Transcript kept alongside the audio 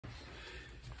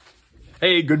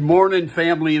Hey, good morning,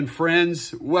 family and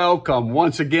friends. Welcome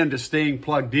once again to Staying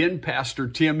Plugged In. Pastor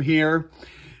Tim here.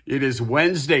 It is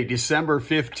Wednesday, December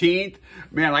 15th.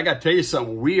 Man, I got to tell you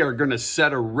something. We are going to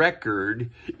set a record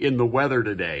in the weather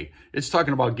today. It's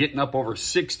talking about getting up over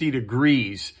 60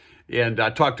 degrees. And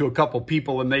I talked to a couple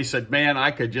people and they said, man,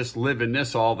 I could just live in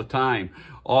this all the time.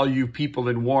 All you people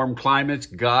in warm climates,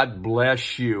 God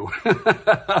bless you.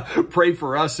 Pray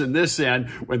for us in this end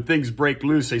when things break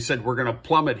loose. They said we're going to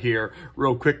plummet here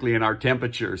real quickly in our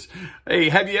temperatures. Hey,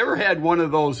 have you ever had one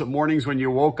of those mornings when you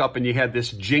woke up and you had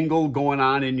this jingle going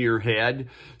on in your head?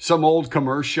 Some old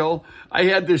commercial. I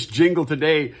had this jingle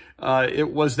today.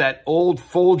 It was that old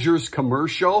Folgers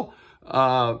commercial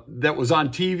that was on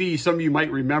TV. Some of you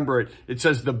might remember it. It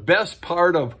says the best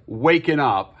part of waking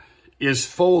up is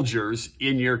Folgers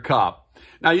in your cup.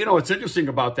 Now, you know what's interesting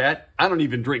about that? I don't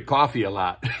even drink coffee a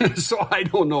lot, so I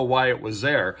don't know why it was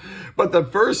there. But the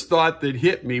first thought that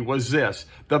hit me was this: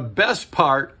 the best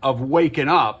part of waking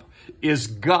up is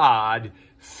God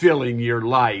filling your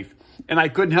life. And I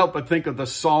couldn't help but think of the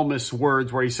psalmist's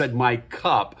words where he said, my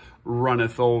cup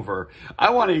runneth over.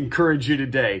 I want to encourage you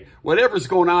today, whatever's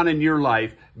going on in your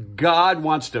life, God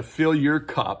wants to fill your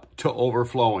cup to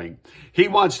overflowing. He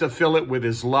wants to fill it with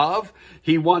his love.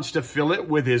 He wants to fill it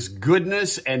with his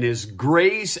goodness and his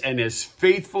grace and his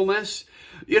faithfulness.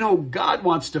 You know, God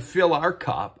wants to fill our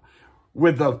cup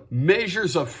with the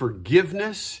measures of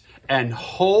forgiveness and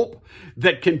hope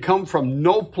that can come from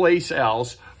no place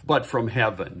else but from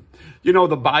heaven. You know,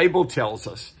 the Bible tells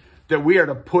us that we are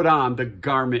to put on the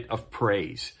garment of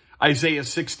praise. Isaiah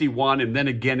 61 and then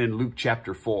again in Luke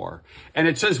chapter 4. And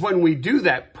it says when we do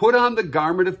that, put on the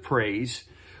garment of praise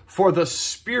for the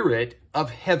spirit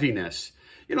of heaviness.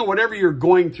 You know, whatever you're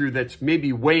going through that's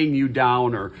maybe weighing you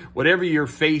down, or whatever you're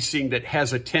facing that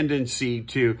has a tendency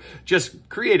to just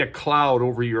create a cloud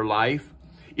over your life,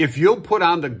 if you'll put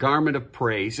on the garment of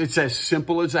praise, it's as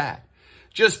simple as that.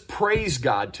 Just praise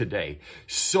God today.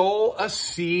 Sow a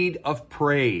seed of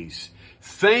praise.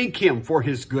 Thank him for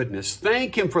his goodness.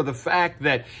 Thank him for the fact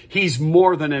that he's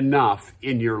more than enough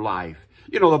in your life.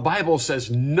 You know, the Bible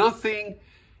says nothing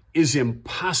is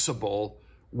impossible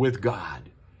with God.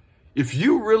 If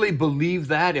you really believe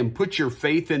that and put your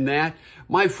faith in that,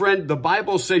 my friend, the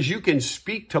Bible says you can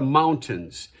speak to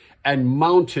mountains and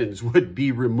mountains would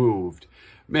be removed.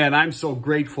 Man, I'm so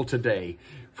grateful today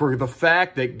for the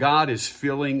fact that God is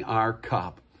filling our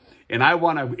cup. And I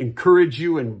want to encourage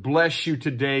you and bless you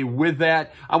today with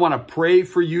that. I want to pray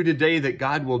for you today that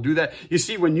God will do that. You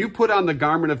see, when you put on the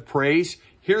garment of praise,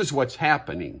 here's what's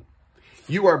happening.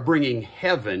 You are bringing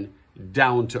heaven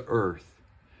down to earth.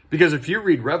 Because if you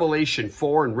read Revelation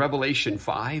 4 and Revelation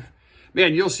 5,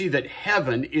 man, you'll see that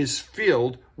heaven is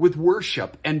filled with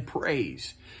worship and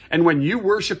praise. And when you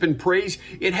worship and praise,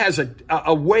 it has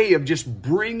a way of just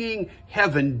bringing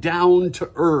heaven down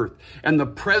to earth and the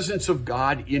presence of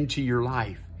God into your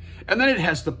life. And then it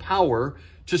has the power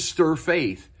to stir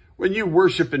faith. When you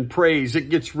worship and praise, it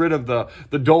gets rid of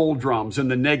the doldrums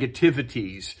and the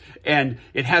negativities. And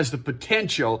it has the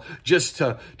potential just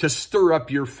to stir up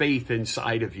your faith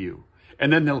inside of you.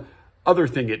 And then the other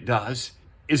thing it does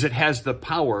is it has the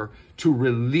power to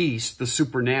release the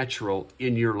supernatural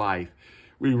in your life.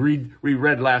 We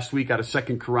read last week out of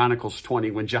 2 Chronicles 20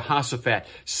 when Jehoshaphat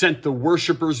sent the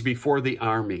worshipers before the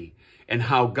army and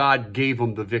how God gave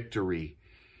them the victory.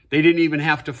 They didn't even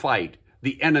have to fight.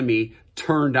 The enemy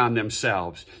turned on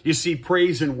themselves. You see,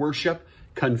 praise and worship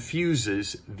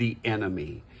confuses the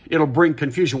enemy. It'll bring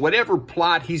confusion. Whatever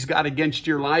plot he's got against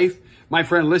your life, my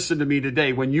friend, listen to me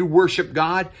today. When you worship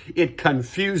God, it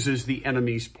confuses the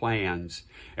enemy's plans.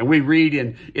 And we read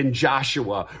in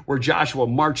Joshua, where Joshua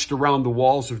marched around the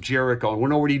walls of Jericho. And we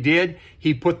know what he did?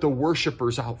 He put the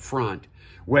worshipers out front.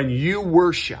 When you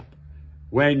worship,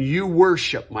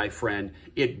 my friend,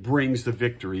 it brings the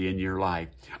victory in your life.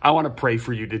 I want to pray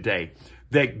for you today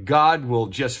that God will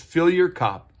just fill your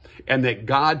cup, and that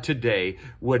God today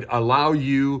would allow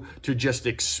you to just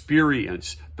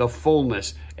experience the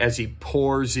fullness as he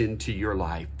pours into your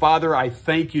life. Father, I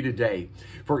thank you today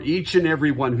for each and every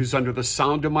one who's under the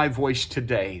sound of my voice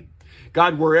today.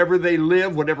 God, wherever they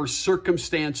live, whatever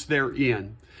circumstance they're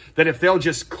in, that if they'll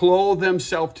just clothe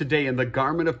themselves today in the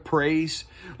garment of praise,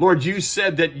 Lord, you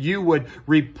said that you would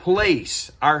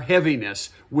replace our heaviness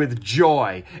with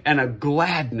joy and a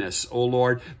gladness, oh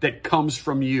Lord, that comes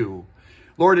from you.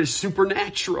 Lord, it's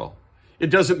supernatural.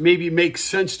 It doesn't maybe make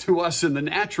sense to us in the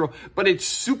natural, but it's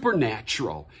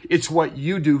supernatural. It's what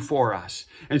you do for us.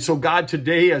 And so God,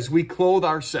 today, as we clothe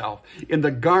ourselves in the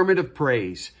garment of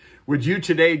praise, would you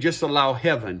today just allow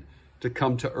heaven to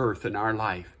come to earth in our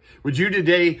life? Would you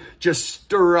today just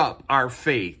stir up our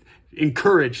faith?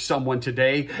 encourage someone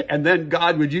today. And then,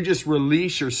 God, would you just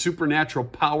release your supernatural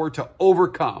power to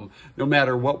overcome no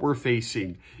matter what we're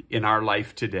facing in our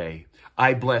life today.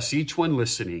 I bless each one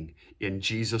listening in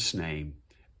Jesus' name.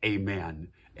 Amen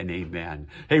and amen.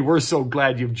 Hey, we're so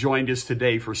glad you've joined us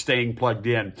today for Staying Plugged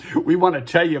In. We want to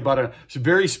tell you about a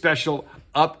very special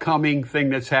upcoming thing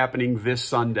that's happening this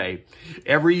Sunday.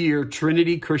 Every year,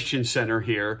 Trinity Christian Center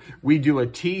here, we do a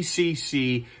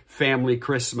TCC Family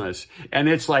Christmas. And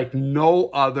it's like no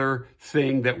other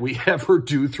thing that we ever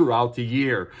do throughout the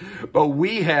year. But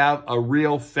we have a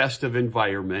real festive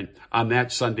environment on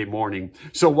that Sunday morning.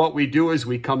 So what we do is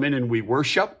we come in and we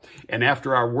worship. And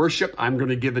after our worship, I'm going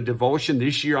to give a devotion.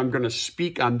 This year, I'm going to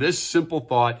speak on this simple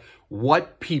thought: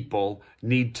 what people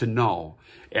need to know.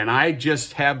 And I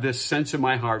just have this sense in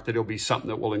my heart that it'll be something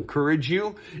that will encourage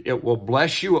you. It will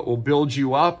bless you. It will build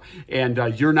you up.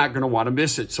 And you're not going to want to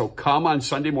miss it. So come on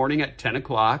Sunday morning at 10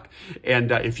 o'clock.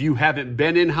 And if you haven't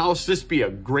been in-house, this be a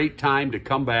great time to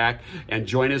come back and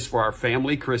join us for our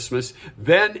family Christmas.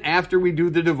 Then after we do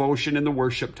the devotion and the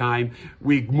worship time,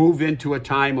 we move into a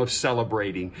time of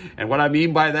celebrating. And what I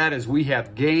mean by that is we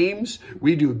have games.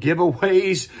 We do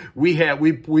giveaways.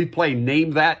 We play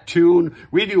Name That Tune.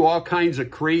 We do all kinds of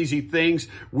crazy things.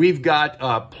 We've got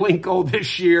Plinko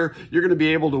this year. You're going to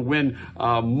be able to win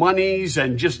monies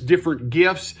and just different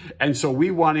gifts. And so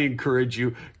we want to encourage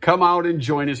you. Come out and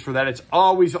join us for that. It's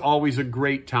always a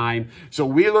great time. So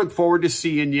we look forward to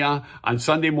seeing you on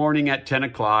Sunday morning at 10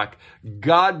 o'clock.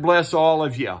 God bless all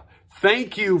of you.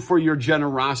 Thank you for your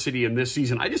generosity in this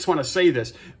season. I just want to say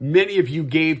this. Many of you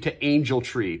gave to Angel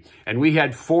Tree, and we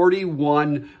had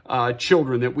 41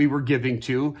 children that we were giving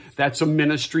to. That's a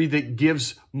ministry that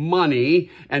gives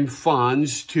money and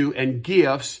funds to and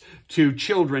gifts to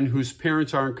children whose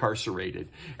parents are incarcerated.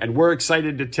 And we're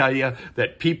excited to tell you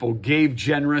that people gave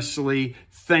generously.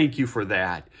 Thank you for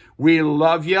that. We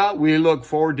love you. We look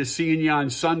forward to seeing you on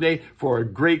Sunday for a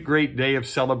great day of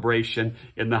celebration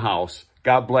in the house.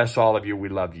 God bless all of you. We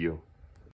love you.